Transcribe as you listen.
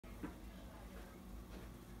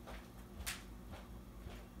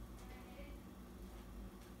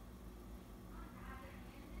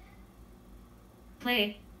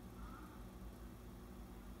Play.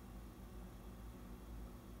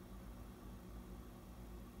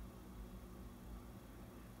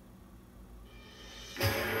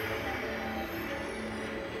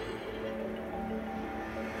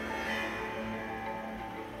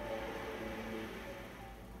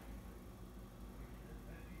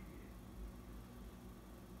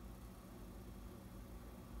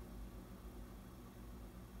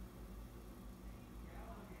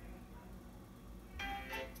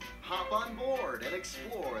 Hop on board and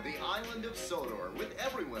explore the island of Sodor with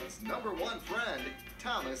everyone's #1 friend,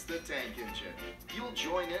 Thomas the Tank Engine. You'll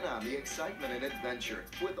join in on the excitement and adventure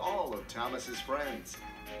with all of Thomas's friends.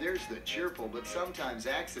 There's the cheerful but sometimes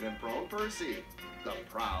accident-prone Percy, the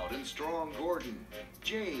proud and strong Gordon,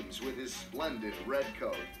 James with his splendid red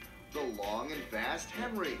coat, the long and fast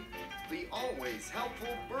Henry, the always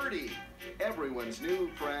helpful Bertie, everyone's new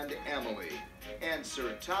friend Emily, and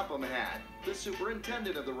Sir Topham Hatt, the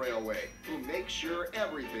superintendent of the railway, who makes sure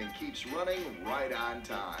everything keeps running right on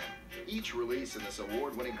time. Each release in this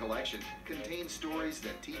award-winning collection contains stories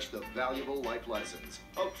that teach the valuable life lessons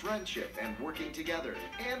of friendship and working together,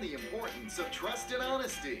 and the importance of trust and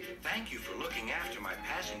honesty. Thank you for looking after my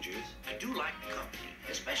passengers. I do like company,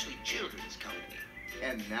 especially children's company.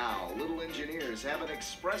 And now, little engineers have an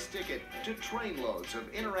express ticket to trainloads of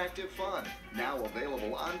interactive fun, now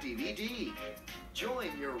available on DVD.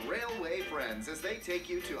 Join your railway friends as they take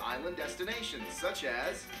you to island destinations such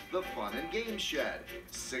as the Fun and Games Shed,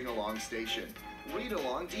 Sing-Along Station,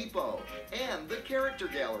 Read-Along Depot, and the Character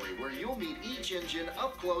Gallery, where you'll meet each engine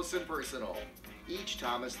up close and personal. Each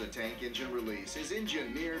Thomas the Tank Engine release is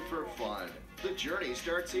engineered for fun. The journey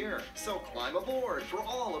starts here, so climb aboard for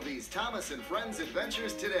all of these Thomas and Friends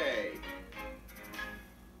adventures today.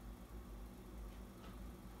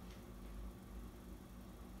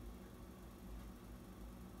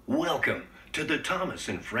 Welcome to the Thomas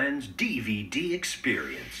and Friends DVD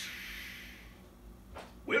experience.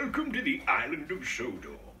 Welcome to the island of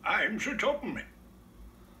Sodor. I'm Sir Topham.